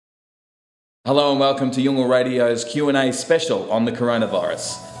Hello and welcome to Yolngu Radio's Q&A special on the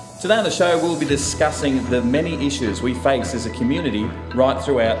coronavirus. Today on the show we'll be discussing the many issues we face as a community right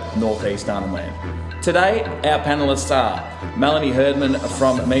throughout northeast Arnhem. Today our panelists are Melanie Herdman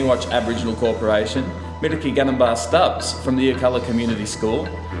from Miwatj Aboriginal Corporation, Ganambarr-Stubbs from the Yirkala Community School,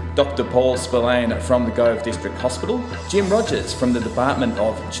 Dr. Paul Spillane from the Gove District Hospital, Jim Rogers from the Department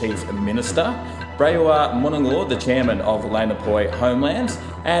of Chief Minister, Barayuwa Mununggurr, the Chairman of Laynhapuy Homelands,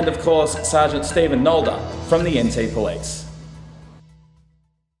 and of course Sergeant Stephen Nalder from the NT Police.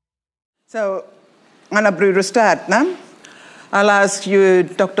 So, I'm going to start now. I'll ask you,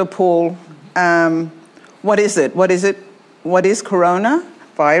 Dr. Paul, what is it? What is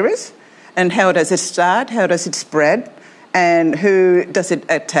coronavirus? And how does it start? How does it spread? And who does it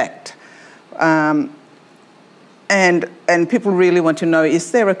attack? And people really want to know,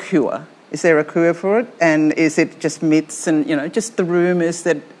 is there a cure? Is there a cure for it? And is it just myths and, just the rumours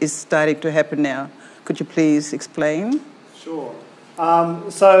that is starting to happen now? Could you please explain? Sure.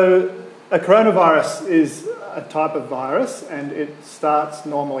 So a coronavirus is a type of virus, and it starts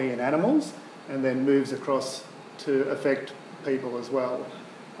normally in animals and then moves across to affect people as well.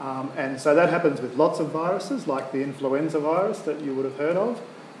 And so that happens with lots of viruses, like the influenza virus that you would have heard of.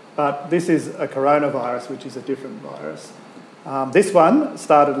 But this is a coronavirus, which is a different virus. This one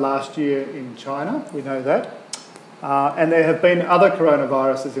started last year in China, we know that. And there have been other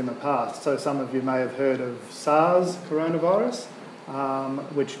coronaviruses in the past. So some of you may have heard of SARS coronavirus,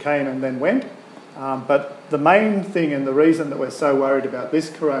 which came and then went. But the main thing and the reason that we're so worried about this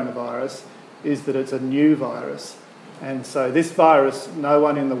coronavirus is that it's a new virus. And so this virus no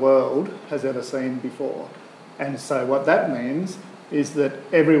one in the world has ever seen before. And so what that means is that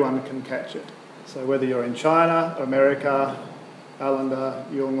everyone can catch it. So whether you're in China, America, Islander,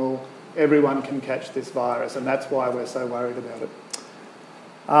 Yolngu, everyone can catch this virus, and that's why we're so worried about it.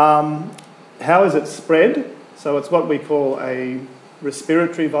 How is it spread? So it's what we call a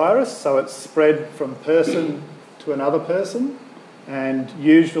respiratory virus, so it's spread from person to another person, and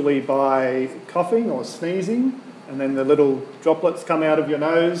usually by coughing or sneezing, and then the little droplets come out of your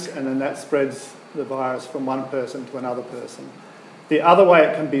nose, and then that spreads the virus from one person to another person. The other way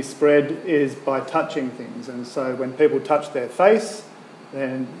it can be spread is by touching things, and so when people touch their face,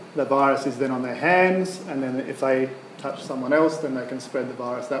 then the virus is then on their hands, and then if they touch someone else, then they can spread the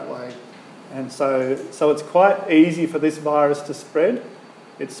virus that way. And so it's quite easy for this virus to spread.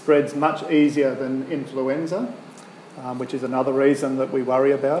 It spreads much easier than influenza, which is another reason that we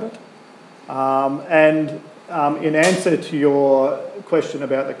worry about it. In answer to your question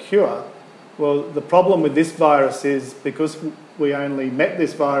about the cure, well, the problem with this virus is because we only met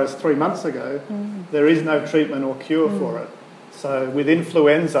this virus 3 months ago, there is no treatment or cure for it. So with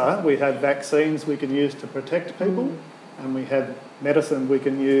influenza, we have vaccines we can use to protect people, and we have medicine we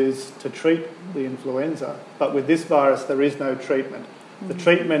can use to treat the influenza. But with this virus, there is no treatment. The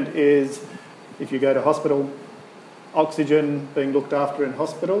treatment is, if you go to hospital, oxygen being looked after in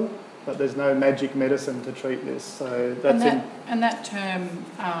hospital, but there's no magic medicine to treat this. So that's and that term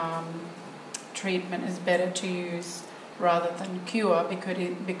treatment is better to use rather than cure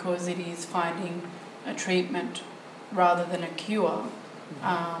because it is finding a treatment rather than a cure,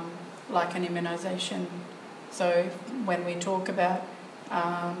 like an immunisation. So when we talk about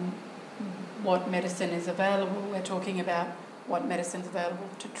what medicine is available, we're talking about what medicine is available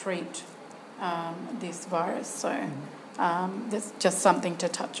to treat this virus. So there's just something to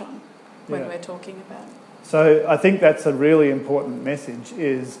touch on when we're talking about it. So I think that's a really important message,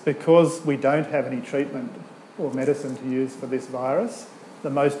 is because we don't have any treatment or medicine to use for this virus, the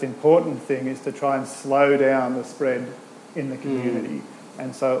most important thing is to try and slow down the spread in the community.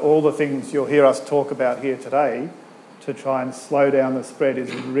 And so all the things you'll hear us talk about here today to try and slow down the spread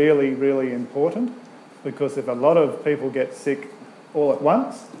is really, really important, because if a lot of people get sick all at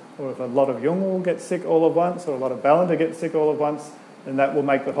once, or if a lot of Yolngu get sick all at once, or a lot of Ballanda get sick all at once, then that will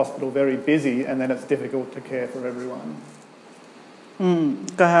make the hospital very busy, and then it's difficult to care for everyone.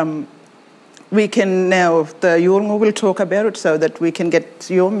 We can now, the Yolngu will talk about it so that we can get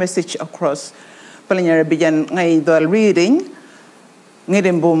your message across. Palanyara bijan ngay dal reading,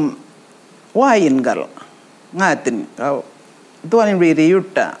 ngirimbum wayingal, ngatin, doan reading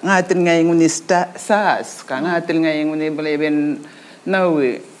yurta, ngatin ngay ngunista SARS, ngatin ngay nguni baleben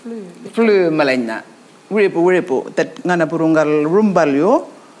nawi, flu malanya. Wiripo that ngana purungal rumbalyo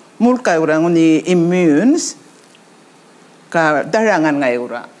mulka ura nguni immunes ka darangan ngai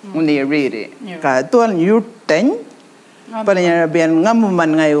ura nguni riri ka tuan yurten palanya bian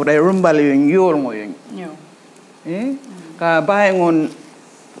ngamuman ngai ura rumbalyo yol ngoy ka baengun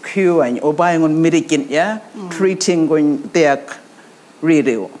kuan o baengun medikin ya treating gon teak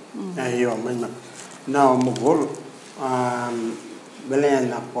riri Ayo, now Mugul,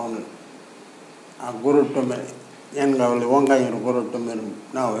 Belen upon a guru to me, Yanga Wanga guru to me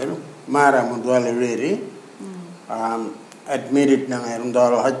now, Mara Mudwali Riri, admitted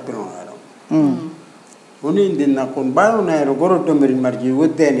Nangarundalo Hutpino. Unin did not combine a guru to me in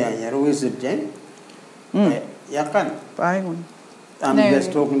Merrkiyawuy, then I visit Jen. Yakan. I'm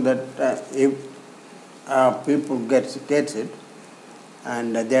just talking that if people get it,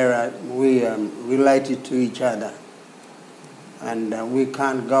 and we related to each other, and we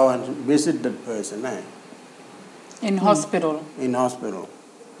can't go and visit that person. In hospital. In hospital.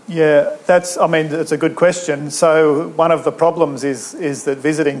 Yeah, it's a good question. So one of the problems is that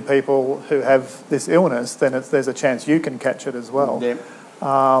visiting people who have this illness, then there's a chance you can catch it as well. Yeah.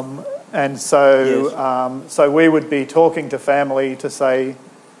 And so, so we would be talking to family to say,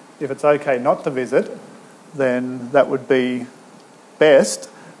 if it's okay not to visit, then that would be best.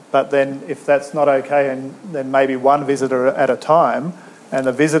 But then if that's not okay, and then maybe one visitor at a time, and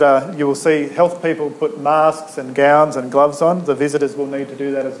the visitor, you will see health people put masks and gowns and gloves on. The visitors will need to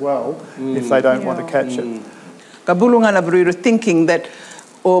do that as well if they don't want to catch it. Kabulungan abru thinking that,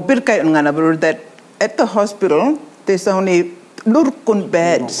 or birkai abru that at the hospital there's only lurkun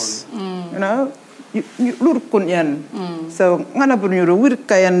beds, you know, lurkun yan. So nganabru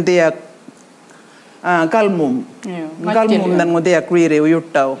wirkayan dia galmum nan mo dia krire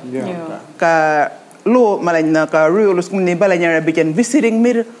uyutau ka lo malanya ka rules ni balanya bikin visiting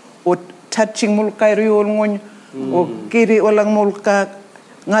mir o touching mulkai riol ngon o kiri olang mulka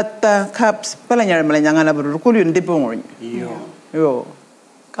ngata caps balanya nganabru kulun dipong yo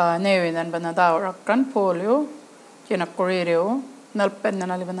ka newi nan banadaw rakkan polio kina koreo nalpen na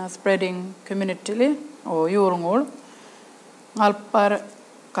nalibana spreading community li o Yolngu ngalpar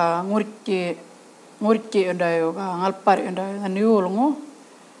ka ngurki undayo ka ngalpar undayo nan Yolngu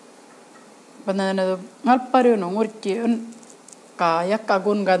banana ngalpar no ngurki ka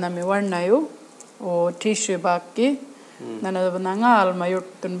yakagun ga nami warnayo o tissue bakki nana banangal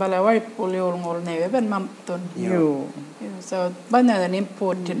mayutun balawai polio ngol newe ben mamtun yo so banana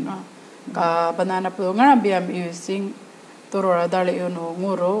important ka banana po ngarabiam using turora dali uno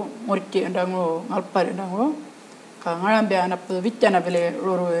nguro ngurki ndango ngalpar ndango ka ngarambia na po vitana bele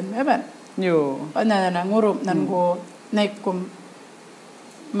roroen meben yo banana nguro nango naikum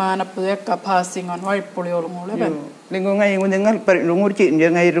mana po ka passing on wai polio ngol ben lingo ngai ngalpar ngurki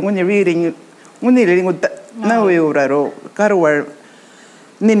ngai nguni reading nguni lingo na weuraro karwar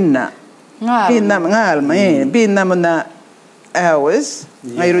ninna binam ngalma binam na hours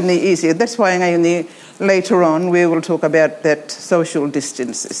ngayuni easy. That's why ngayuni later on we will talk about that social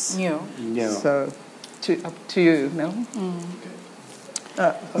distances. So up to you, Mel.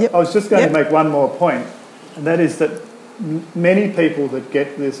 I was just going to make one more point, and that is that many people that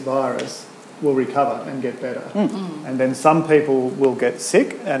get this virus will recover and get better. And then some people will get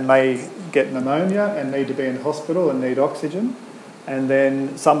sick and may get pneumonia and need to be in hospital and need oxygen. And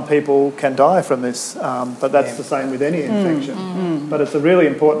then some people can die from this, but that's the same with any infection. But it's a really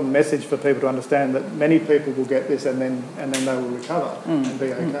important message for people to understand that many people will get this and then they will recover and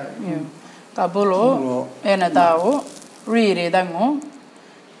be okay. Kabulo ena tao riri dango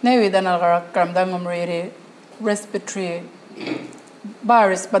newi danalgarakram dangom riri respiratory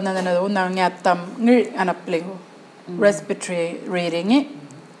virus banana na unang ngatam ngir anaplingo respiratory reading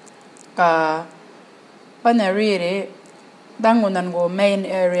ka panariri dangunan go main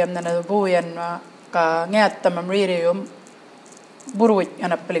area na buyan ka ngatam riri buruit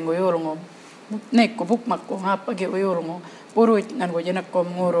anaplingo Yolngu neko bukmak ko ngapagi Yolngu buruit nan go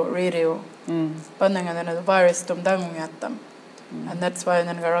jinakom nguro riri panangan na virus tum dangung ngatam and that's why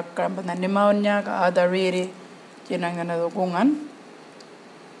nangarakram banan pneumonia ka ada riri jinangan na dukungan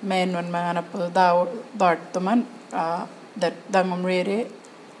main one mga po daw dart tuman that dangom riri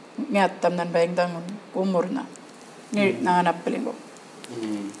ngatam nan bayang dangon kumurna ni nanganap pelingo.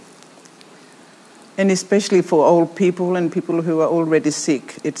 And especially for old people and people who are already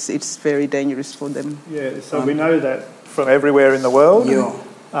sick, it's very dangerous for them. Yeah, so we know that from everywhere in the world.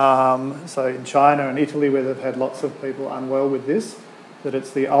 So in China and Italy, where they've had lots of people unwell with this, that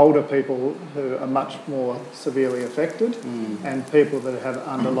it's the older people who are much more severely affected and people that have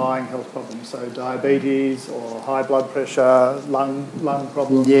underlying health problems, so diabetes or high blood pressure, lung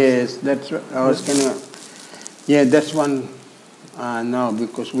problems. Yes, that's right. I was going to... Yeah, that's one... no,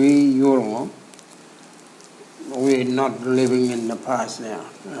 because we're not living in the past now.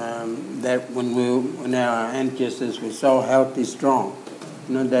 That when our ancestors were so healthy, strong,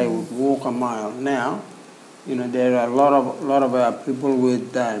 they would walk a mile. Now, there are a lot of our people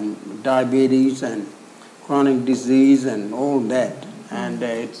with diabetes and chronic disease and all that, And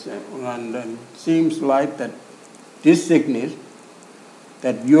it seems like that this sickness,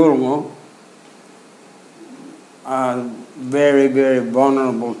 that Yolngu are very, very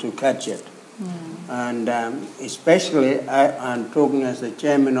vulnerable to catch it. And especially, I'm talking as the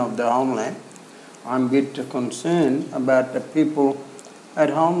chairman of the Homeland, I'm a bit concerned about the people at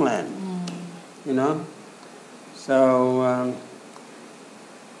Homeland, you know. So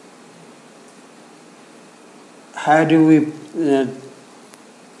how do we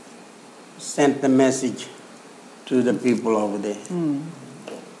send the message to the people over there?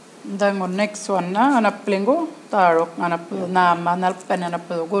 Dango next one na anaplingo tarok anap na manalpen anap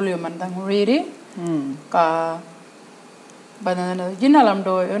gulyuman dang riri ka banana ginalam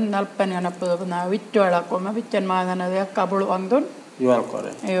do yun nalpen anap na Yirkala ko mabichan manana ya kabulu angdon Yirkala.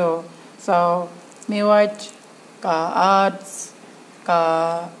 Yo, so Miwatj ka ads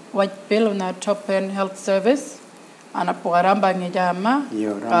ka white bill na Topen Health Service anak puaramba ngejama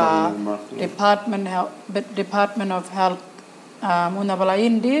ka Department of Health muna bala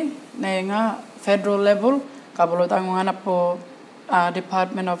indi na federal level kabalo tango anak po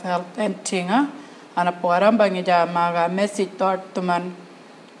Department of Health entinga anak puaramba ngejama ga message tort tuman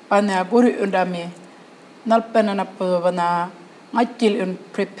pana guri undami nalpen anak po bana ngajil un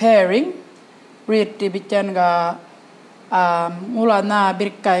preparing read di bican ga mula na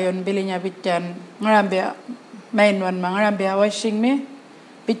birkayon bilinya bican ngarambia main one ngarambia washing me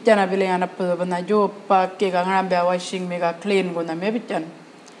bican abiling anak po bana jo pa ke ga ngarambia washing me ga clean go na me bican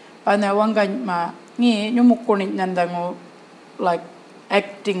pana wanggan ma ngi nyumukunit nandango like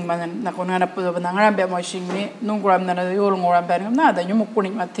acting man na kun anak po bana ngarambia washing me nunggram na Yolngu ngarambia nada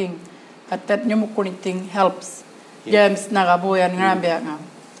nyumukunit ma thing but that nyumukunit thing helps James nagabuyan ngarambia nga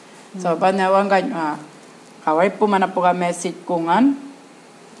so pana wanggan ma kawai po mana po ka message kungan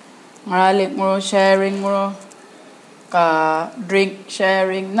ngaralik mo sharing mo ka drink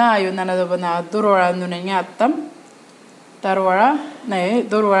sharing na yun na nado na durora no ngatam tarwara na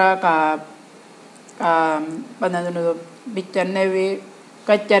durora ka panano bican nevi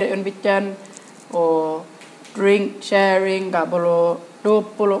kacari un bican o drink sharing ka bolo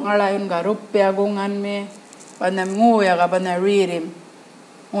 20 ngalayon ka rupiah gungan me panam nguya ka pana ririm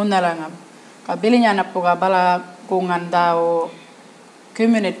unalangam kabilinya na po ka bala gungan daw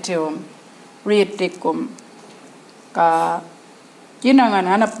community reatikum ka kinangan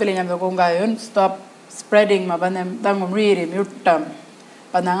hanap pilinya kung gayon stop spreading mabanem dangum riri mutam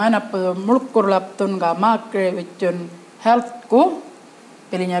pananganap mulkur laptun ga makre witun health ko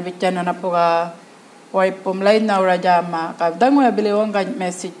pilinya bican na po ka waipum lain na urajama ka dango ya biliwang ka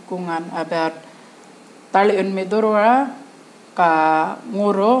message kungan about taliun midurura ka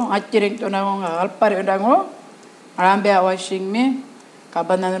nguro achiring to na nga alpari undango arambia washing me ka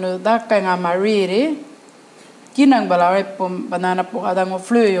banano dakay nga mariri kinang balaway pum banana po kadang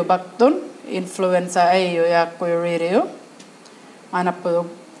flu yo baktun influenza ayo ya ko yo ana po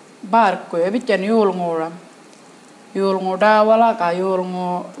barko e bican Yolngu dawala ka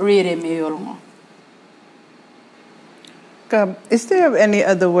Yolngu riri mi Yolngu. Is there any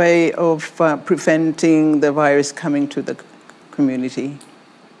other way of preventing the virus coming to the community?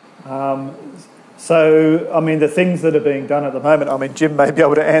 So, I mean, the things that are being done at the moment, I mean, Jim may be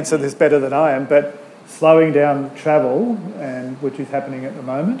able to answer this better than I am, but slowing down travel, which is happening at the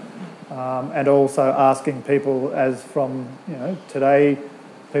moment, and also asking people as from, today,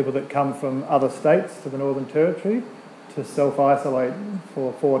 people that come from other states to the Northern Territory to self-isolate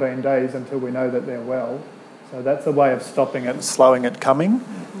for 14 days until we know that they're well. So that's a way of stopping it and slowing it coming.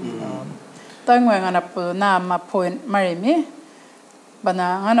 Tangwang anak po na ma-point marimi,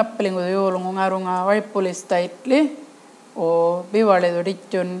 bana hanap piling ko Yolngu ngarunga wari police stately o biwale do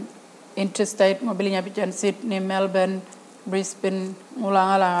region interstate mo bilinya bican Sydney, Melbourne, Brisbane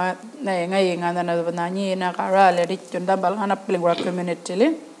ulang-alang na ngay nga na nyi na karale region dabal hanap piling ko community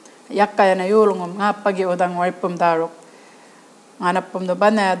li yakaya na Yolngu nga pagi odang wari pum darok hanap pum do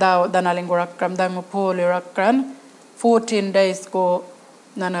bana daw danaling ko rakram dang mo poli rakran 14 days ko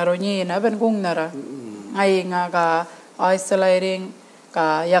nanaro nyi na ben kung nara ngay nga ka isolating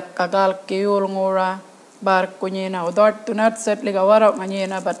ka yakkagal ki Yolngu ra bar kunyena odart tunat set liga warok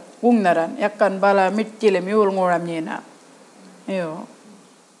nganyena bat kungnaran yakkan bala mitchile Yolngu ram nyena yo.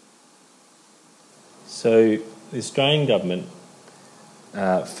 So the Australian government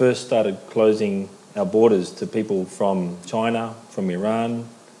first started closing our borders to people from China, from Iran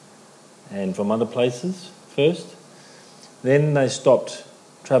and from other places first. Then they stopped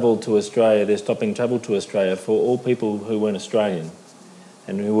travel to Australia. They're stopping travel to Australia for all people who weren't Australian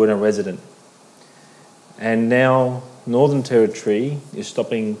and who weren't a resident. And now Northern Territory is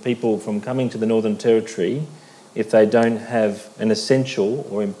stopping people from coming to the Northern Territory if they don't have an essential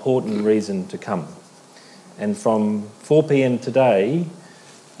or important reason to come. And from 4 p.m. today,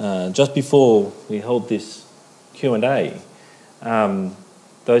 just before we held this Q&A,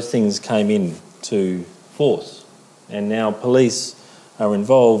 those things came in to force. And now police are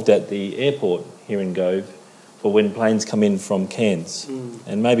involved at the airport here in Gove for when planes come in from Cairns.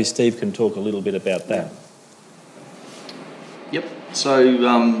 And maybe Steve can talk a little bit about that. Yep.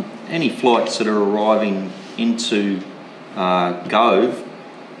 So any flights that are arriving into Gove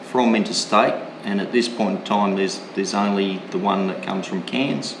from interstate, and at this point in time there's only the one that comes from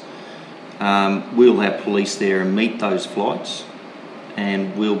Cairns, we'll have police there and meet those flights,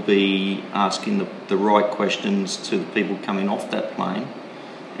 and we'll be asking the right questions to the people coming off that plane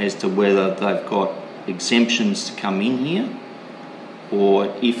as to whether they've got exemptions to come in here,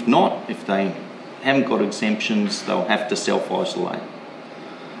 or if not, if they haven't got exemptions, they'll have to self-isolate.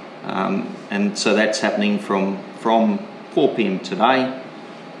 And so that's happening from 4 p.m. today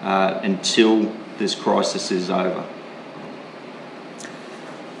until this crisis is over.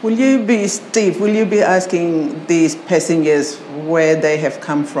 Steve, will you be asking these passengers where they have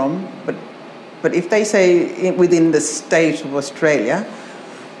come from? But if they say within the state of Australia,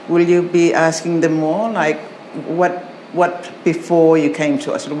 will you be asking them more, like what before you came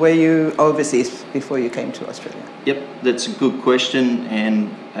to Australia? Were you overseas before you came to Australia? Yep, that's a good question, and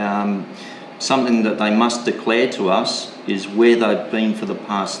something that they must declare to us is where they've been for the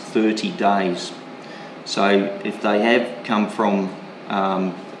past 30 days. So if they have come from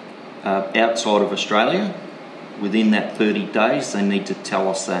outside of Australia within that 30 days, they need to tell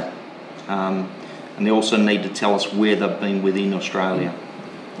us that. And they also need to tell us where they've been within Australia.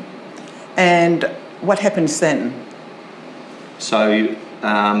 And what happens then? So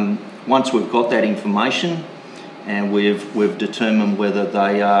once we've got that information and we've determined whether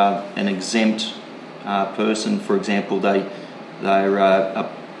they are an exempt person, for example, they're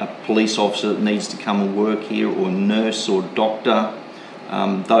a police officer that needs to come and work here, or a nurse or doctor,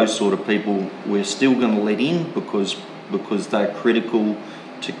 those sort of people we're still going to let in because they're critical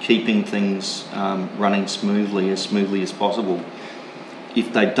to keeping things running smoothly as possible.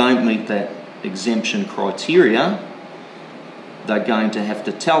 If they don't meet that exemption criteria, they're going to have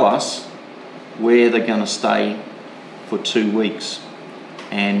to tell us where they're going to stay for 2 weeks,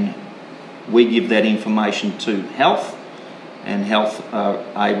 and we give that information to health, and health are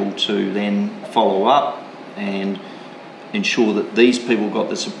able to then follow up and ensure that these people got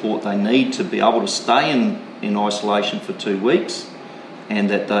the support they need to be able to stay in isolation for 2 weeks, and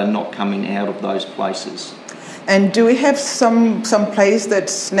that they're not coming out of those places. And do we have some place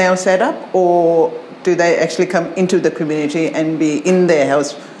that's now set up, or do they actually come into the community and be in their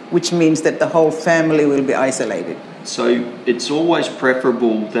house, which means that the whole family will be isolated? So it's always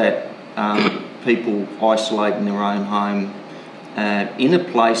preferable that people isolate in their own home in a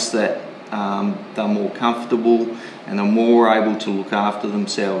place that they're more comfortable and are more able to look after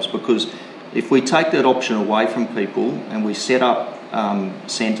themselves. Because if we take that option away from people and we set up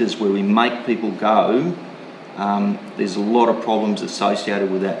centres where we make people go, there's a lot of problems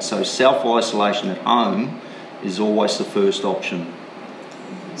associated with that. So self-isolation at home is always the first option.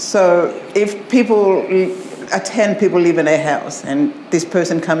 So if 10 people live in a house and this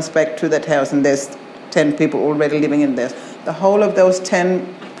person comes back to that house and there's 10 people already living in there, the whole of those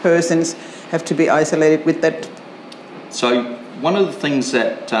 10 persons have to be isolated with that? So one of the things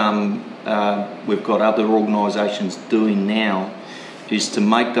that we've got other organisations doing now is to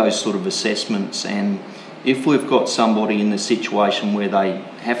make those sort of assessments, and if we've got somebody in the situation where they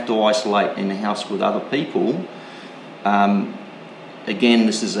have to isolate in a house with other people, again,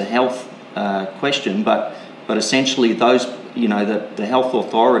 this is a health question, but essentially those, the health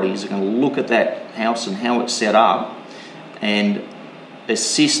authorities are going to look at that house and how it's set up and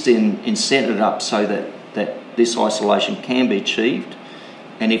assist in setting it up so that this isolation can be achieved.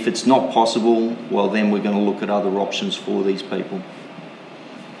 And if it's not possible, well, then we're going to look at other options for these people.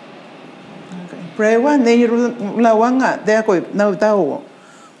 Prewa ne lawanga de ko no tao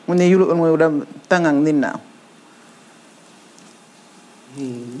when you look tangang ninna.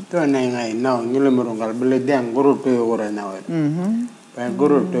 To ngai no nilemurungal bele dang guru to ora now. Pa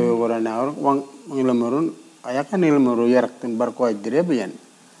guru to ora now wang nilemurun ayakan nilemuru Yarkten barko direbian.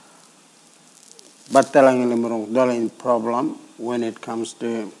 But telang nilemurung dolin problem when it comes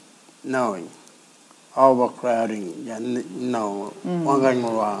to knowing. Overcrowding,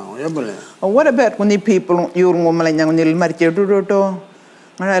 what about when the people Yirrkala malanyang nil marche do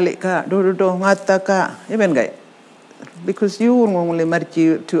maralika do ngataka even guy, because Yirrkala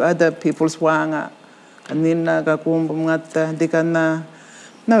marche to other people's wanga kanina ka kumbum ngata dikana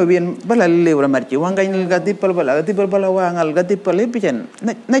No, bien, bala leura marchi. Wanga inil gatipal bala wangal gatipal ipijan.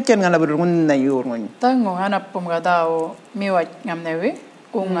 Na chen ngala berungun na yurun. Tango anak pum gadao Miwatj ngam newe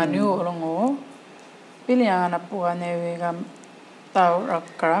kungan Yolngu. Pili anak pum newe gam tau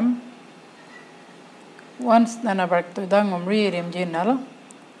rakram. Once nana barkto dangom ririm jinal.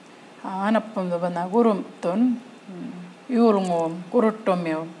 Anak pum do bana gurum ton Yolngu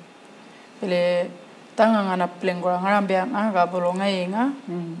kurutomio. Pili tangang anak plengora ngarambiang aga bolongai nga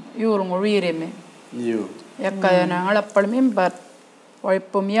Yolngu ririme. Yo. Yakaya na ngalap palmim but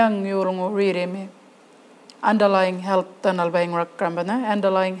Waipum yang Yolngu ririme. Underlying health tanal bayang rakrambana,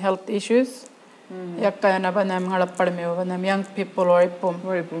 underlying health issues. Yakaya na banam ngalap palmio banam young people waipum.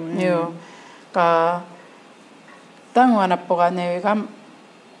 Yo. Ka tango anak pokane kam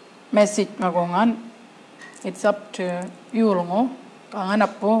message magungan. It's up to Yolngu. Ka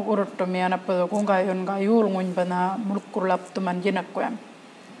anak po urutomi anak po kung kayon ka Yolngu bana mulkurlap tuman jinakwem.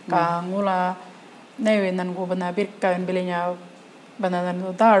 Ka ngula newe nan go bana birkayon bilinya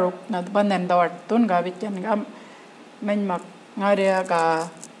bananan daruk na banan dawat tun gabit yan gam menmak ngaria ka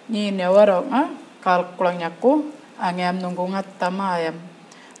ni ne waro kalkulang nyaku angam nunggu ngatamayam.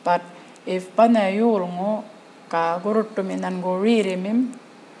 But if pana Yolngu ka gurutum inan go ririmim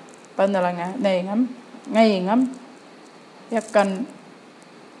panalanga ngaingam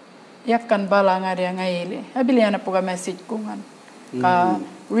yakkan bala ngaria ngaile abiliana puga message kungan ka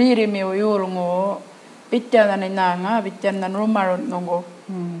ririmi Yolngu Bicara nanga, bicara rumarun nunggu.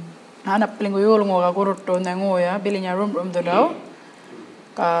 Anak pelinggu Yolngu ka kurutto nangoya, bilinya rum dodau.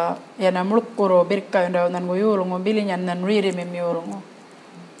 Ka yana mulukuro birka ndau nangu Yolngu bilinya nan riri mim Yolngu.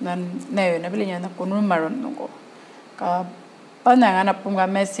 Nan newe na bilinya nakun rumarun nunggu. Ka panang anak punga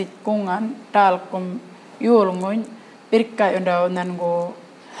message kungan tal kum Yolngu birka ndau nangu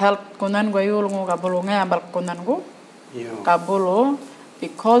health kunan go Yolngu ka bulu ngambal kunangu. Ka bulu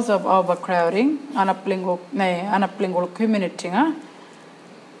because of overcrowding, anak pelinggu community nga,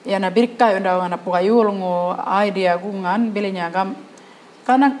 yana birka unda anak puga Yolngu idea gungan bilinya gam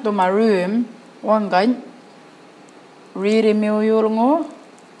kanak to room wangan riri miu Yolngu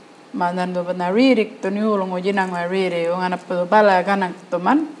manan do bana ririk to Yolngu jinang riri yung anak pu bala kanak to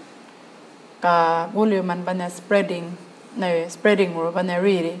man ka gulyo man bana spreading ro bana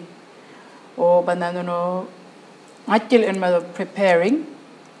riri o bana no ngacil en ma preparing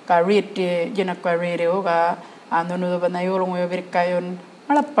ka read jinakwa radio ka ano no ba na Yolngu birkayon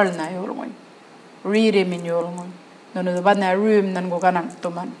malapal na Yolngu read min Yolngu no ba na room nan go kanang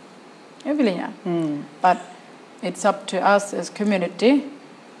tuman ebilinya but it's up to us as community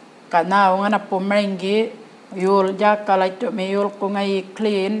ka na ngana po maringi Yirkala to me ko ngai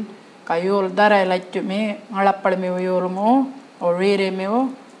clean ka darai like to me malapal me Yolngu o read me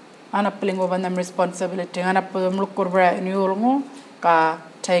anak pelinggu banam responsibility anak po mulukur bra Yolngu ka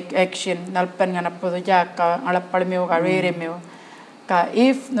take action nalpen anak po jaka alap palmeo ka rere meo ka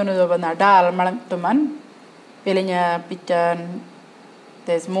if no bana dal malang tuman pilinya pican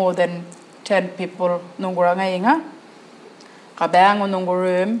there's more than 10 people nunggura ngainga ka bango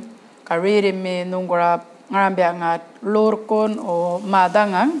nunggurum ka rere me nunggura ngarambiang at lurkon o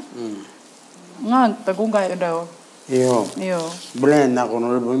madangang ngang tagunga daw. Yo. Bulan na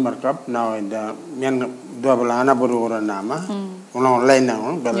kono lebih markup now ida yang dua belah anak beruran nama, ulang lain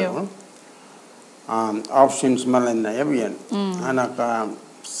nang belah. Options malan na ya bian. Anak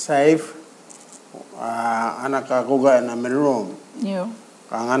safe, anak kuga na merom.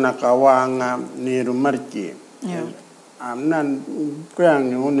 Kang anak wang ni rumarki. Nan kuyang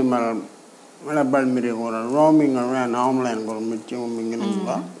ni uni malabal miri koran roaming around Homelands koran macam mingin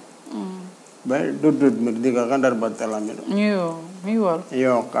ba. Baik, duduk mereka kan dari batala miro. Miwal.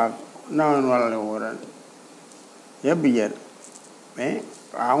 Yo, kak, nawan wala orang. Ya biar,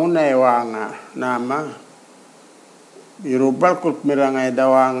 aku naewanga nama. Irupal kut mirangai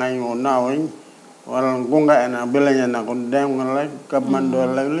dawanga yung nawin. Walang gunga ena bilanya na kundeng ngalay kapmando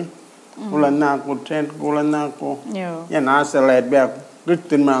lagi. Kulan na aku tent, kulan na aku. Ya nasa lihat biar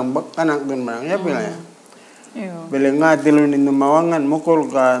kutin mang kanak dun mang ya bilanya. Bilang ngatilu ni numawangan mukul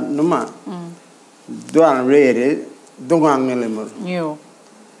ka numa. Duan rere dungang ngelimur.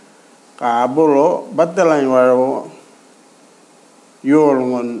 Ka bolo batalan waro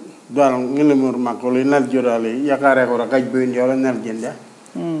Yolngu duan ngelimur makuli naljurali yakare kora kajbuin yola naljenda.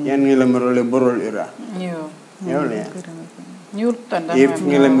 Yan ngelimur le borol ira. Yole. If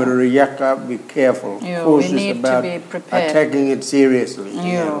ngelimur yaka, be careful. Cautious about attacking it seriously.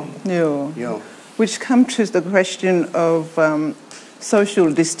 Which comes to the question of social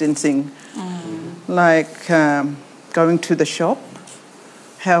distancing. Like going to the shop,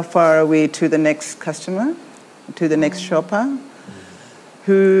 how far are we to the next customer, to the next shopper?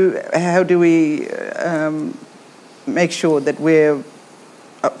 how do we make sure that we're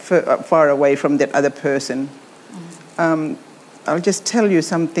far away from that other person? I'll just tell you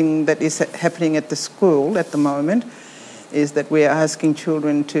something that is happening at the school at the moment, is that we are asking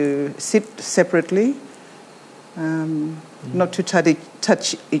children to sit separately, not to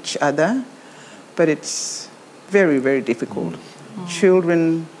touch each other, but it's very, very difficult.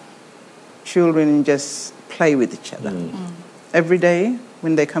 Children just play with each other. Every day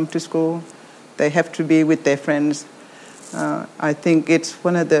when they come to school, they have to be with their friends. I think it's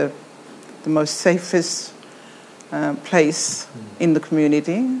one of the most safest place in the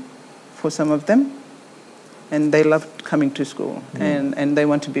community for some of them, and they love coming to school and they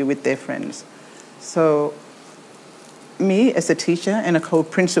want to be with their friends. So me as a teacher and a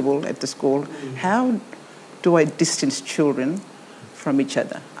co-principal at the school, how do I distance children from each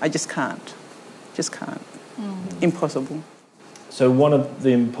other? I just can't. Impossible. So one of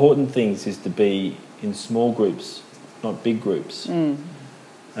the important things is to be in small groups, not big groups.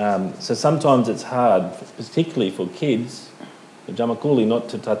 So sometimes it's hard, particularly for kids, the Jamakuli, not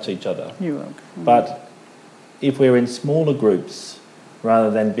to touch each other. But if we're in smaller groups rather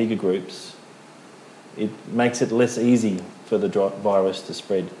than bigger groups, it makes it less easy for the virus to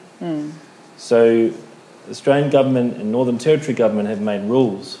spread. So the Australian government and Northern Territory government have made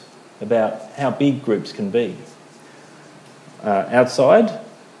rules about how big groups can be. Outside,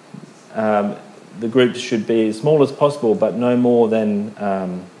 the groups should be as small as possible, but no more than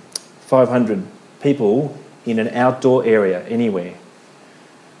 500 people in an outdoor area anywhere.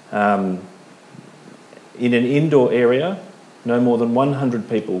 In an indoor area, no more than 100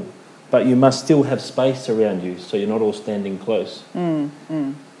 people, but you must still have space around you, so you're not all standing close.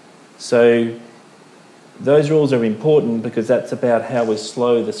 So those rules are important because that's about how we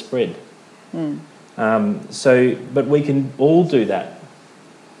slow the spread. But we can all do that.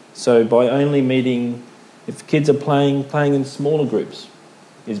 So by only meeting, if kids are playing in smaller groups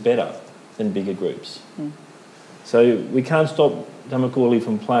is better than bigger groups. So we can't stop Damakuli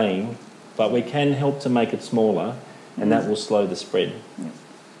from playing, but we can help to make it smaller, and that will slow the spread.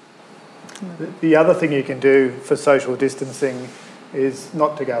 The other thing you can do for social distancing is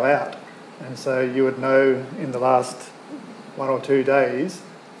not to go out. And so you would know in the last 1 or 2 days,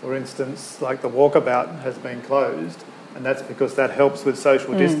 for instance, like the walkabout has been closed, and that's because that helps with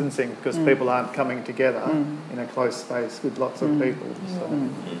social distancing, because people aren't coming together in a close space with lots of people.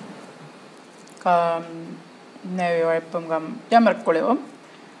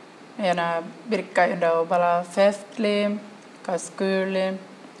 Yana birka indo bala festli ka skuli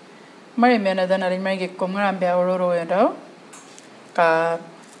mari mena dana ring mari kom ngam be ororo indo ka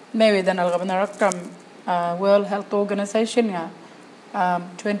maybe dana gabana rakam World Health Organization ya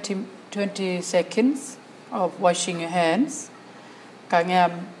 20 seconds of washing your hands ka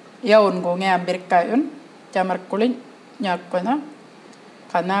ngam Yolngu ngam birka un jamar kulin nyakona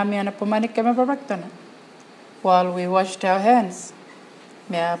kana mi ana pumani kema produktana while we washed our hands.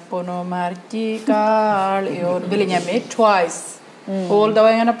 Mea puno Merrkiyawuy yon bilinya me twice. All the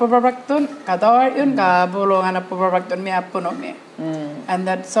way ngana pabaraktun kadar yun ka bolong ngana pabaraktun mea puno me. And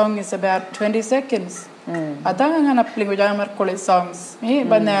that song is about 20 seconds. Adang ngana plingo jamar kole songs. Me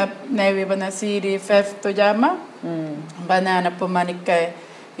bana nevi bana CD fifth to jama. Bana na pumanik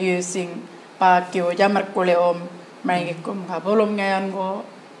using pa kyo jamar kole maigi kum ka bolong ngayon go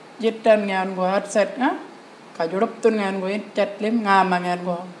jitan ngayon go headset nga. Kajurup tun ngan go chatlim ngama ngan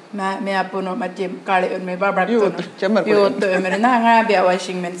go me apuno majim kali un me babrak tun yut me na nga bia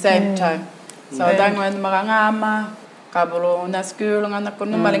washing men same time so dang wen maga ngama kabulo na school ngan ko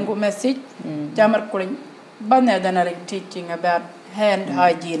malingu message jamar kulin banne danaring teaching about hand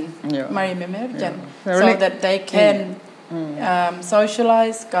hygiene mari me merjan so that they can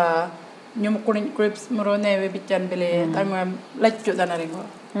socialize ka nyum kulin groups morone we bichan bele tangam lecture danaring go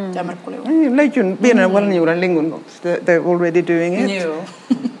they're already doing it.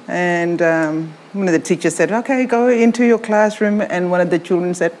 And one of the teachers said, okay, go into your classroom, and one of the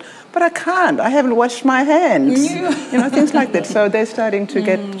children said, but I can't, I haven't washed my hands. Things like that. So they're starting to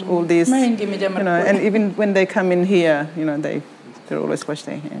get all these, and even when they come in here, they always wash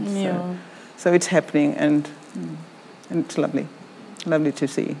their hands. So it's happening, and it's lovely to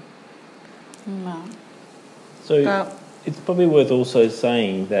see. So it's probably worth also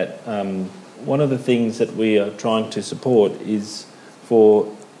saying that one of the things that we are trying to support is for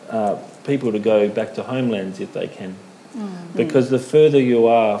people to go back to Homelands if they can. Because the further you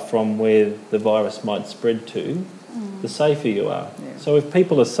are from where the virus might spread to, the safer you are. So if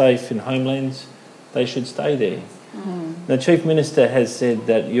people are safe in Homelands, they should stay there. The Chief Minister has said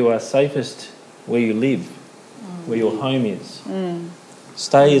that you are safest where you live, where your home is.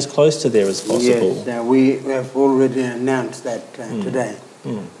 stay as close to there as possible. Yes, we have already announced that today.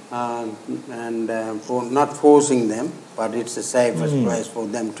 And for not forcing them, but it's the safest place for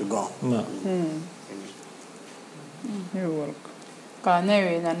them to go. You're welcome.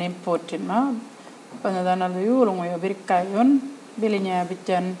 Kanewi na important ma panadana Yolngu birkayon bilinya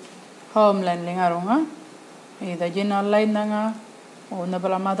bican Homeland lingarunga ida jina Laynanga o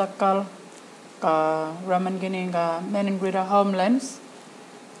nabala madakal ka raman gini ga Mununggurr Homelands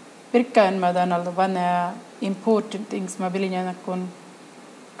birkayon madana wana important things mabilinya nakun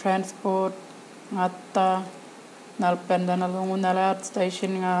transport ngata nalpen dana lungunala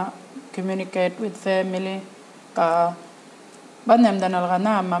station nga communicate with family ka banem danal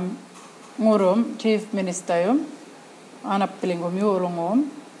gana mam ngurum chief minister yum anap pilingum yurungum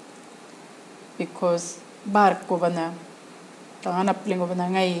because bark ko bana anap pilingum bana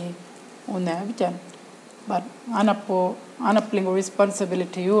ngai una bijan but anap pilingum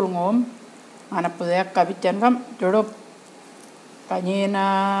responsibility yurungum anap po yakka bijan kam jorop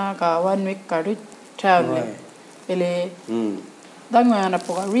kanyena ka 1 week ka rit travel ele dango anap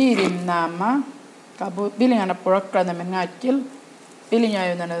po reading nama kabu biling anak porak kerana mengacil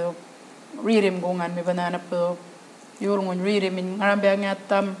bilingnya yun na ririm gungan mi banana po Yolngu ririm min ngarambe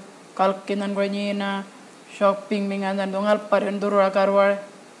ngatam kalkinan granina shopping minganan dongal paren duru akarwar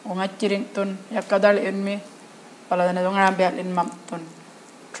o ngaciring ton yakadal enmi pala na ngarambe alin mamton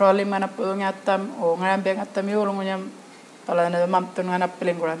trolley mana po ngatam o ngarambe ngatam Yolngu nyam pala na mamton nganap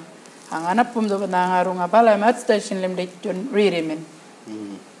pilingguran ang anap pum do banangarung apala mat station lim de jon ririmin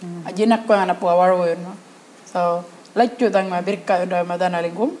ajinak ko nga po awarwo no so like to dang mabirka ndo madana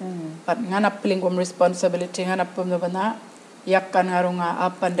lingum but nganap lingum responsibility nganap pum no bana yakkan ngarunga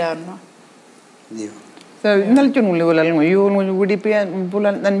up and down no so naljun uli wala ngo Yolngu wudi pian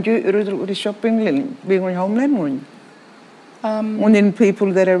bulan nanju uri shopping lin bingon Homeland ngun unin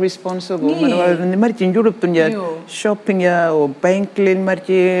people that are responsible manwa ni martin jurup tunya shopping ya o bank lin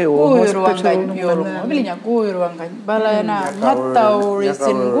marti o hospital Yolngu bilinya ruang kan bala na matau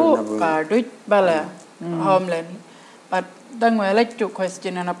risingu ka duit bala Homeland but dang wala chu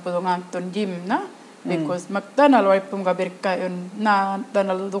question na pudungang ton gym na because magtanal way pum ka birka yun na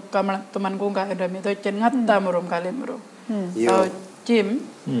tanal dukka tuman gunga enda mi to chen ngatta murum kalimro so gym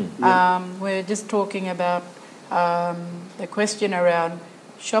we're just talking about the question around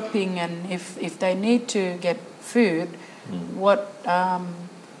shopping and if they need to get food, what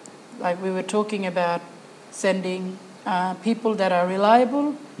like we were talking about sending people that are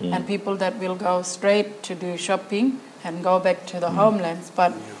reliable and people that will go straight to do shopping and go back to the homelands.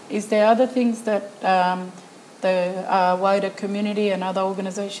 But is there other things that the wider community and other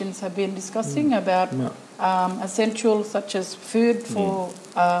organizations have been discussing about essentials such as food for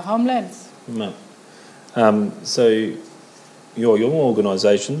homelands? No. So your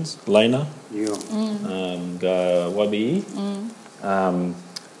organisations, Lena, YBE,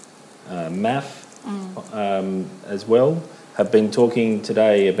 MAF as well, have been talking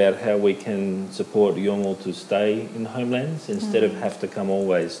today about how we can support Yolngu to stay in Homelands instead of have to come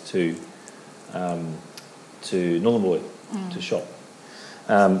always to Nhulunbuy to shop.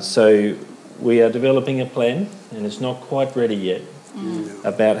 So we are developing a plan, and it's not quite ready yet,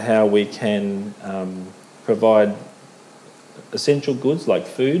 about how we can provide essential goods like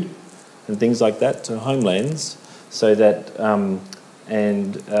food and things like that to Homelands, so that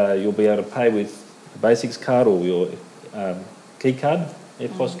you'll be able to pay with the basics card or your key card,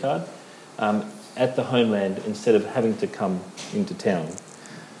 EFTPOS card, at the Homeland instead of having to come into town.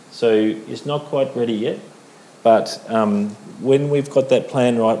 So it's not quite ready yet, but when we've got that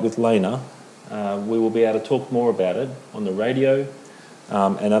plan right with Lena, we will be able to talk more about it on the radio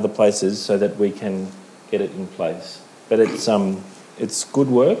and other places so that we can get it in place. But it's good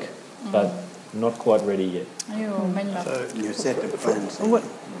work, but not quite ready yet. So you set the plans.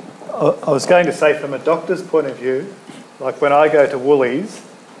 I was going to say, from a doctor's point of view, like when I go to Woolies,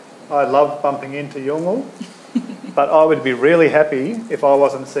 I love bumping into Yolngu, but I would be really happy if I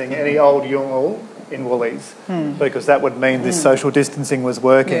wasn't seeing any old Yolngu in Woolies, because that would mean this social distancing was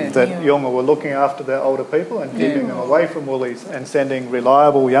working, that Yolngu were looking after their older people and keeping them away from Woolies and sending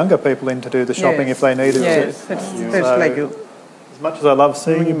reliable younger people in to do the shopping if they needed to. That's like you. As much as I love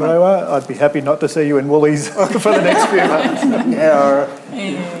seeing you, Barayuwa, I'd be happy not to see you in Woolies for the next few months.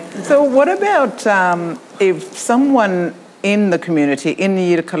 So what about if someone in the community, in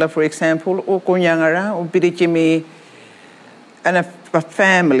Yirkala, for example, or Kunyangara, or Birijimi, and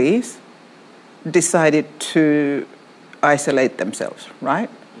families decided to isolate themselves, right?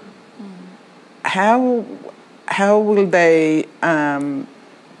 How will they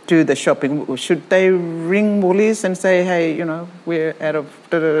do the shopping? Should they ring Woolies and say, hey, you know, we're out of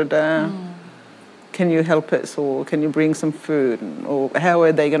da-da-da-da, can you help us, or can you bring some food, or how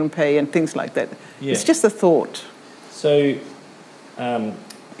are they going to pay, and things like that? Yeah. It's just a thought. So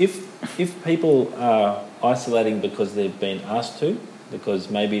if people are isolating because they've been asked to, because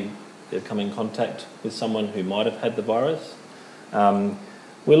maybe they've come in contact with someone who might have had the virus,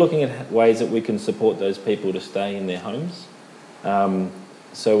 we're looking at ways that we can support those people to stay in their homes.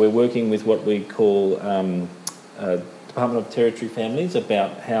 So we're working with what we call Department of Territory Families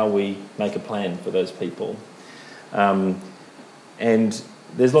about how we make a plan for those people. And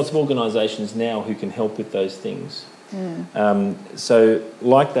there's lots of organisations now who can help with those things. So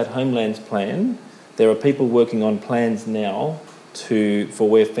like that Homelands plan, there are people working on plans now for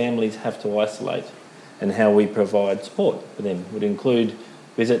where families have to isolate and how we provide support for them. It would include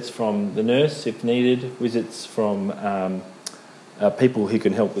visits from the nurse if needed, visits from people who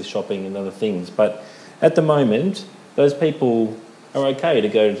can help with shopping and other things. But at the moment, those people are okay to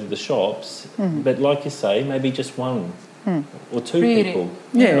go into the shops, but like you say, maybe just one or two people,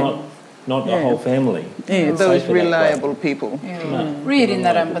 not a whole family. Yeah, those reliable people. Reading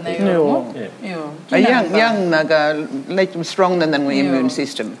that up, a young naga like stronger than the immune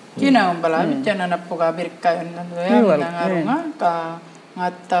system. You know, bala jana na poga birka nangarunga ka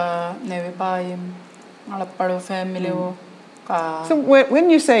ngata nevibayim alapado family ka. So when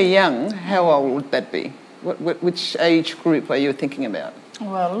you say young, how old would that be? Which age group are you thinking about?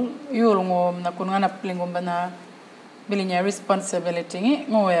 Well, Yolngu na kunga na plingum bana bilinya responsibility ngi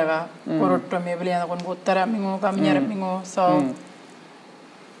ngoyaga korotto me bilinya kun gutara mingo kaminyar mingo so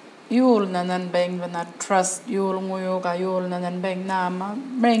yul nanan bang bana trust Yolngu yoga yul nanan bang nama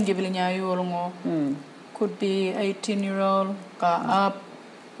brengi bilinya Yolngu could be 18-year-old ka up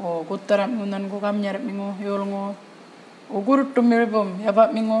o gutara mingo ko kaminyar mingo Yolngu o gurutto miribom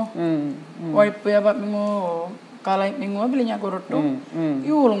yaba mingo wipe yaba mingo kalai mingo bilinya gurutto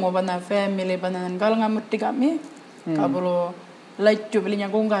Yolngu bana family bana gal ngamutti kami kabulu laitu belinya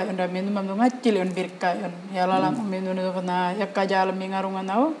gonga onda menu mamdo ngacil on birka on ya lalang menu no na yakajal mingarungan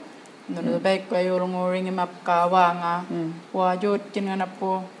nau no baik ko Yolngu ring map ka wanga wa jot ngana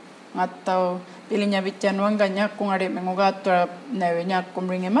po ngatau belinya bican wanga nyak kung ade mengogato newe nyak kum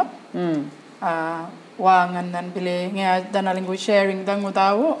ring map wangan nan bile nge danalingu sharing dangu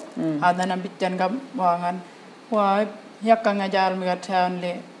tahu ada nan bican gam wangan wa yakka ngajal migatan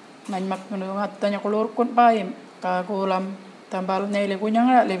le ngan mak no ngatanya kolor kun paim ka kulam tambal nele kunyang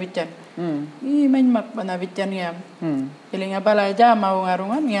le bican I main mak bana bican yam pilinga bala jama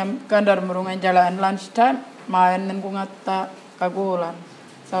ngarungan yam kandar murungan jalan lunchtime main nan kungata kagulan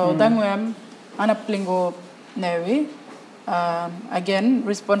so tangwam anak plingo newi again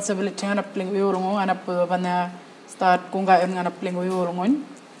responsibility anak plingo Yolngu anak bana start kunga yon anak plingo Yolngu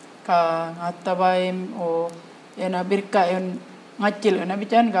ka ngatabaim o ena birka yon ngacil na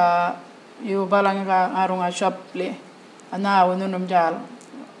bican ka yu balang ka arunga shop le ana wonunum jal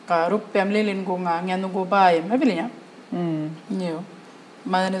ka rupiam lilin ko nga nganu go bay mabilinya niyo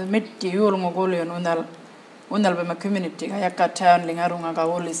man metti Yolngu golyon unal be ma community ka yakka town li arunga ka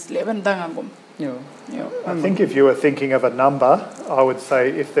wolis le ben dangangum I think if you were thinking of a number, I would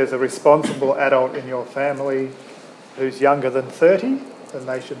say if there's a responsible adult in your family who's younger than 30, then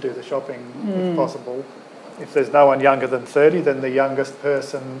they should do the shopping if possible. If there's no one younger than 30, then the youngest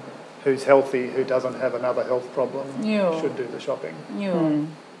person who's healthy, who doesn't have another health problem, should do the shopping.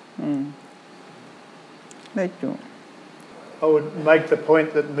 I would make the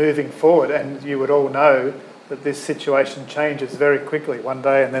point that moving forward, and you would all know that this situation changes very quickly one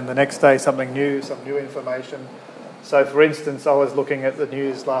day and then the next day something new, some new information. So for instance, I was looking at the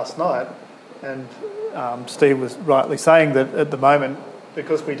news last night and Steve was rightly saying that at the moment,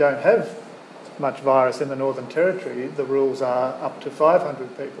 because we don't have much virus in the Northern Territory, the rules are up to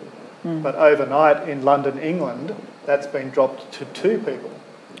 500 people. But overnight in London, England, that's been dropped to 2 people.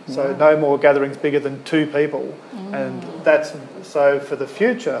 So no more gatherings bigger than 2 people. And that's so for the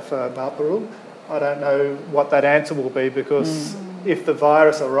future for Marlborough, I don't know what that answer will be, because if the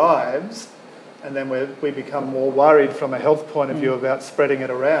virus arrives and then we become more worried from a health point of view about spreading it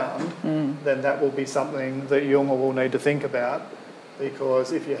around, then that will be something that Yolngu will need to think about,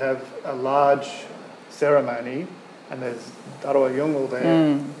 because if you have a large ceremony and there's Darua Yolngu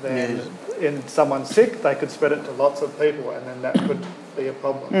there, then in someone sick, they could spread it to lots of people and then that could be a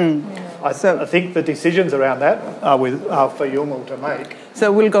problem. I think the decisions around that are for Yolngu to make. So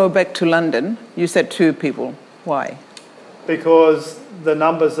we'll go back to London. You said 2 people. Why? Because the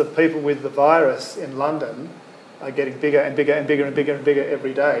numbers of people with the virus in London are getting bigger and bigger and bigger and bigger and bigger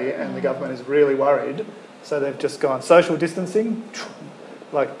every day, and the government is really worried. So they've just gone social distancing,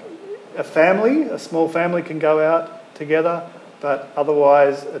 like a family, a small family can go out together, but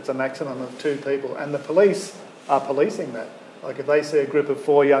otherwise it's a maximum of 2 people. And the police are policing that. Like if they see a group of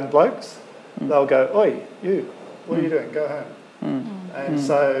 4 young blokes, they'll go, "Oi, you, what are you doing? Go home." And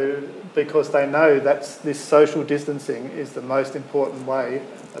so, because they know this social distancing is the most important way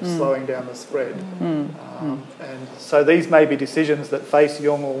of slowing down the spread. And so these may be decisions that face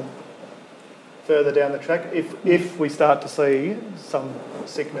Yolngu further down the track if we start to see some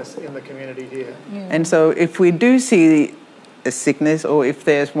sickness in the community here. And so if we do see a sickness, or if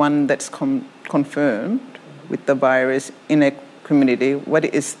there's one that's confirmed with the virus in a community, what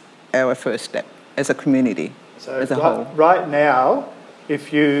is our first step as a community, as a whole? Right now,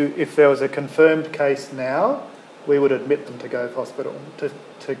 if there was a confirmed case now, we would admit them to Gove Hospital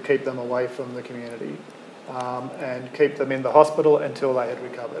to keep them away from the community and keep them in the hospital until they had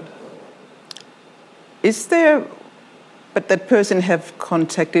recovered. Is there, but that person have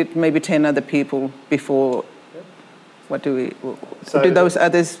contacted maybe 10 other people before? What do we, do those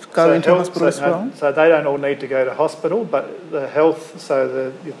others go into hospital as well? So they don't all need to go to hospital, but the health,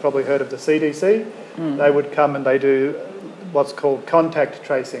 you've probably heard of the CDC, they would come and they do what's called contact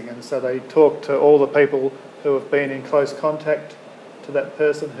tracing. And so they talk to all the people who have been in close contact to that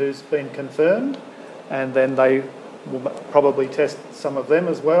person who's been confirmed, and then they will probably test some of them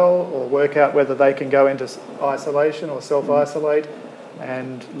as well, or work out whether they can go into isolation or self-isolate,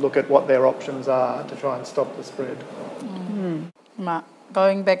 and look at what their options are to try and stop the spread.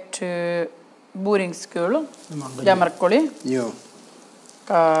 Going back to boarding school, Yirrkala.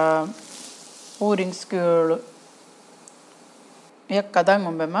 Boarding school kadang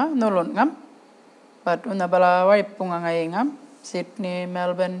umpama nulun ngam, but unabala wari pungangai ngam, Sydney,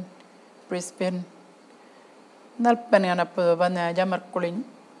 Melbourne, Brisbane. Nalpen ngana po bana Yirrkala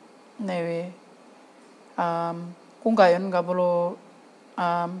newe kungayon gabulo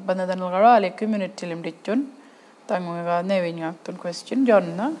bana danalgarale community limdichun. Tangunga newe ngakton question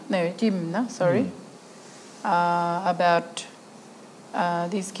John na newe Jim na sorry about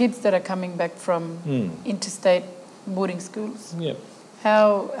these kids that are coming back from interstate boarding schools. Yep.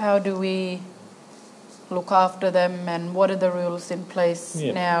 How do we look after them, and what are the rules in place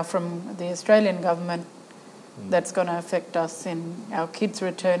now from the Australian government that's going to affect us in our kids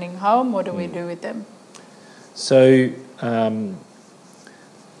returning home? What do we do with them? So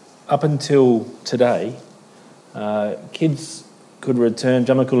up until today, kids could return,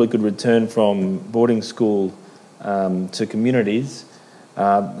 Yirrkala could return from boarding school to communities.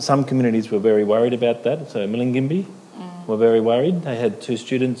 Some communities were very worried about that. So Mununggurr were very worried. They had 2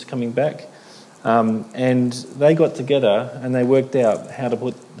 students coming back. And they got together and they worked out how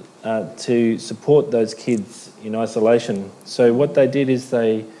to support those kids in isolation. So what they did is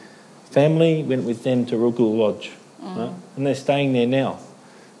family went with them to Yirrkala Lodge. Right? And they're staying there now.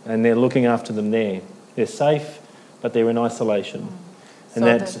 And they're looking after them there. They're safe, but they're in isolation. And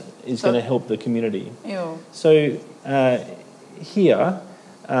that is going to help the community. So here,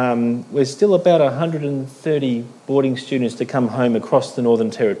 we're still about 130 boarding students to come home across the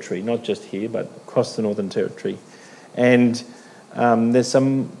Northern Territory, not just here, but across the Northern Territory. And there's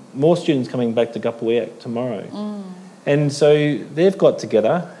some more students coming back to Gapuiak tomorrow. And so they've got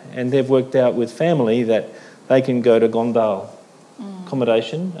together and they've worked out with family that they can go to Gondal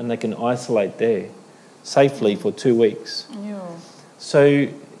accommodation and they can isolate there safely for 2 weeks. So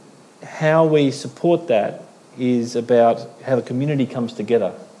how we support that is about how the community comes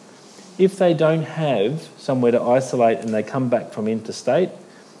together. If they don't have somewhere to isolate and they come back from interstate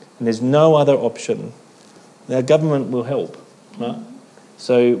and there's no other option, our government will help. Right?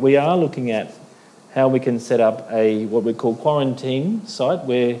 So we are looking at how we can set up what we call quarantine site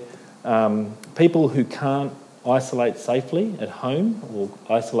where people who can't isolate safely at home or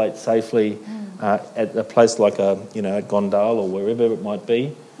isolate safely at a place like at Gondal or wherever it might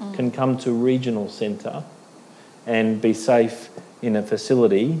be can come to regional centre and be safe in a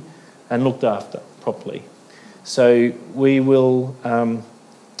facility and looked after properly. So we will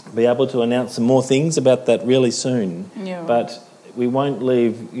be able to announce some more things about that really soon. But we won't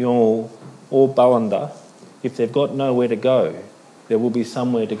leave Yolngu or Ballanda if they've got nowhere to go. There will be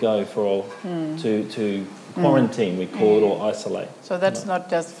somewhere to go for all to quarantine, we call it, or isolate. So that's not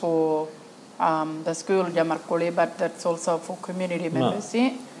just for the school Yirrkala, but that's also for community members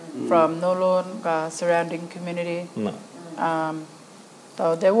from Nhulunbuy, surrounding community.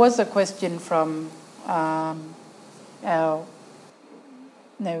 So there was a question from our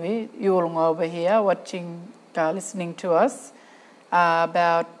Yolngu over here listening to us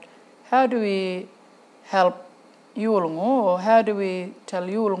about how do we help Yolngu, or how do we tell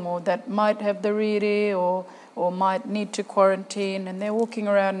Yolngu that might have the riri or or might need to quarantine, and they're walking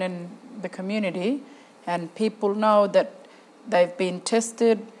around in the community, and people know that they've been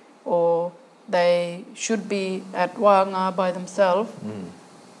tested or they should be at Wanga by themselves.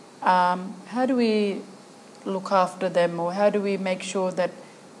 How do we look after them, or how do we make sure that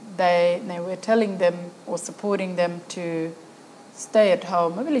we're telling them or supporting them to stay at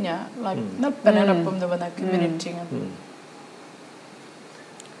home? Like community.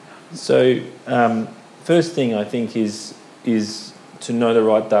 So first thing I think is to know the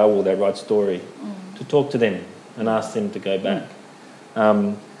right dawa, that right story, to talk to them and ask them to go back.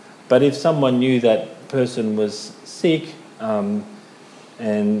 But if someone knew that person was sick and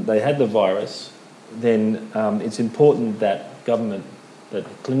they had the virus, then it's important that government, that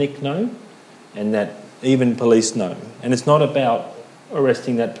the clinic know, and that even police know. And it's not about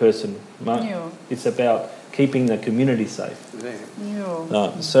arresting that person, it's about keeping the community safe.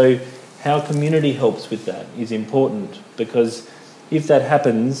 So how community helps with that is important, because if that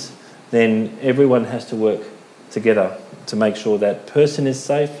happens, then everyone has to work together to make sure that person is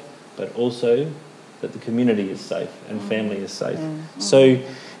safe, but also that the community is safe and family is safe. So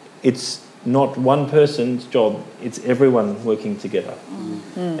it's not one person's job, it's everyone working together.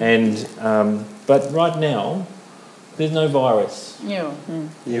 And but right now, there's no virus here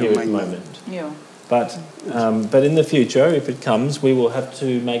at the moment. But in the future, if it comes, we will have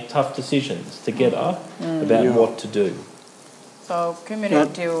to make tough decisions together about what to do. So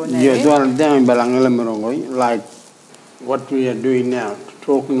community, like what we are doing now,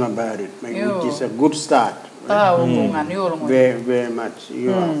 talking about it, which is a good start. Very, very much.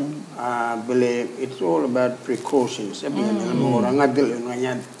 I believe it's all about precautions. As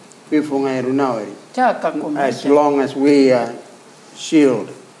long as we are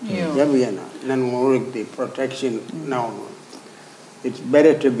shielded, the protection now. It's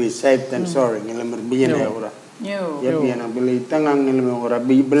better to be safe than sorry.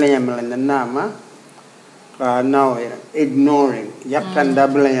 Now ignoring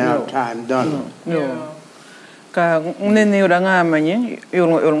time done. Ka nini ora nga manye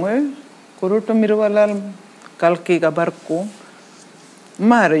Yolngu kuruto mirwalal kalki ka barko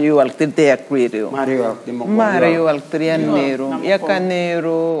Barayuwa tideak video Barayuwa trianero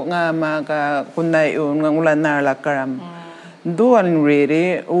yakanero nga maka kunay nga ngulanar la karam dual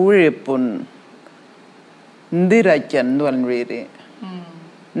rere uripun ndirajan dual rere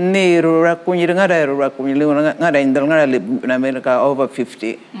Nero rakunyir nga indal nga lib na America over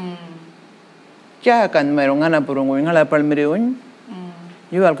 50. Kan mayroong nga na purungoy nga la palmiriun.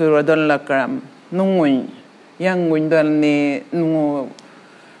 Yuwal ko radon la karam nungoy yang windal ni nungo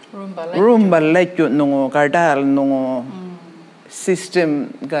rumba lecho nungo kardal nungo system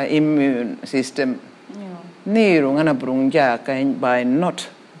ka immune system. Nero nga na purung kan by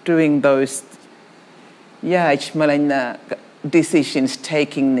not doing those malay decisions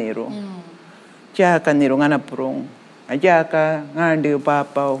taking nero. Kan nero nga na purung. Ajaka ngandi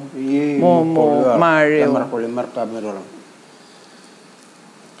papaw Momo Mario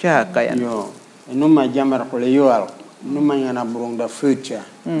Jaka yan numa jamar ko yual numa yana burung the future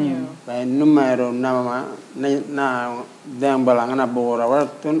by numero nama na dembala ngana bora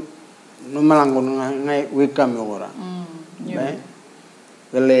watun numa langun ngai wikam ora bay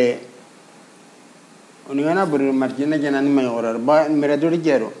bele uningana buru marjina jana nima ora ba meraduri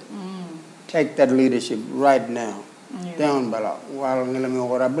jero take that leadership right now down bala wal ngelem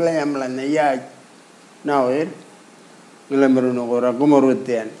ora bela yam la ne ya now ngelem ro ora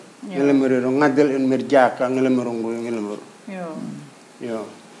gumoruten ngelem ro ngadel en merjaka ngelem ro ngelem yo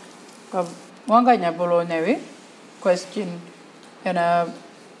ka wanga nya bolo newi question ena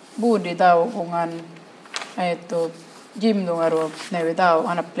budi daw ungan eto jim dongaro newi daw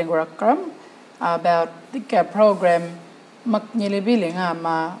ana plingrakram about the program maknyilibili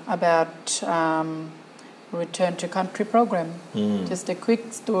ngama about return to country program. Just a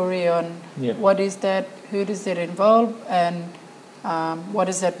quick story on what is that, who does it involve, and what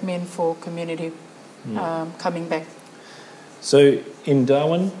does that mean for community coming back? So in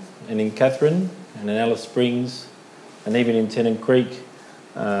Darwin and in Catherine and in Alice Springs and even in Tennant Creek,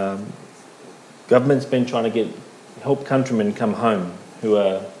 government's been trying to help countrymen come home who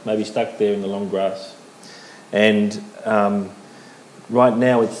are maybe stuck there in the long grass. And right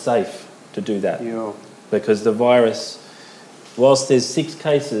now it's safe to do that. Because the virus, whilst there's 6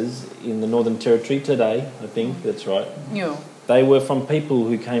 cases in the Northern Territory today, I think that's right, they were from people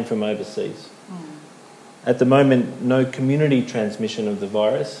who came from overseas. At the moment, no community transmission of the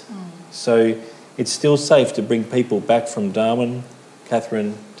virus, so it's still safe to bring people back from Darwin,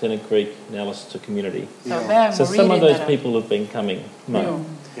 Catherine, Tennant Creek, and Alice to community. So some of those people have been coming.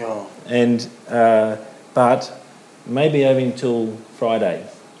 And but maybe over until Friday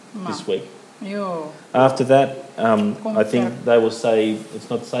this week. Yo. After that, I think they will say it's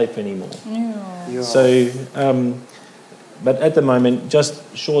not safe anymore. Yeah. So, but at the moment, just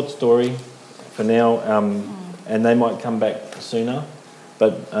short story for now, and they might come back sooner,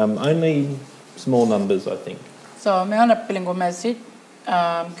 but only small numbers, I think. So, me ana pilingo message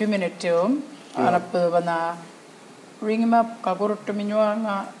community ana bana ring map kagurut minwa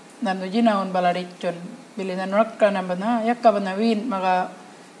nga nanu jinaon balarichon bilinan rakka na bana yakka bana win maga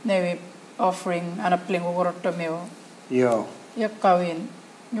nevi offering ana pilingo gurut meo Yo. yakka win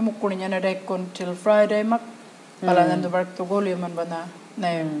yumukuni nyana dai kon till Friday mak balanan do work to goli man bana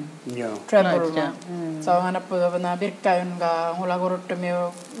ne Yo. travel ma so ana bana birkayon ga hula gurut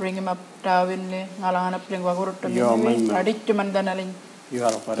meo ring map tawin le ngala ana pilingo gurut meo adich man danalin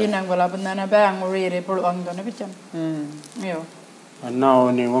Kinang wala banana bang really pulong gonna be yo. And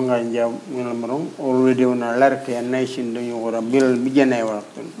now ni wanga jam ngalamarong already on a larke nation do you ora bill bijana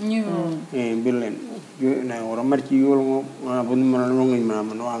waratun. Billen you na ora marchi yolngu bun manong ima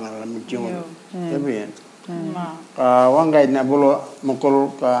manwanga la mitjong. Eben. Wanga na bolo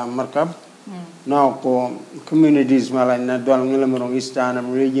mokol ka markab. Now ko communities malan na dwal ngalamarong East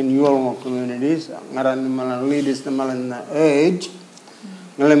Arnhem region yolngu communities ngaran malan leaders na malan na age.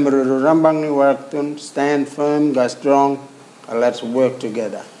 Stand firm, go strong, and let's work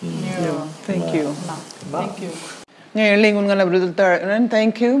together. Yeah. Thank you. Thank you.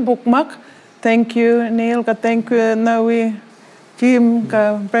 Thank you, Bookmark. Thank you, Neil. Thank you, Nawi, Jim,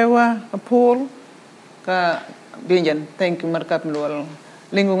 Brewa, Paul, Bijan. Thank you, Markap Lual.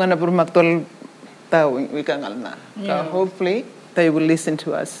 Lingungan Burmak Tol Tau Wikangalna. Hopefully, they will listen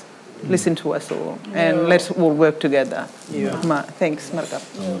to us. Listen to us all, and let's all work together. Yeah. Thanks, Markap.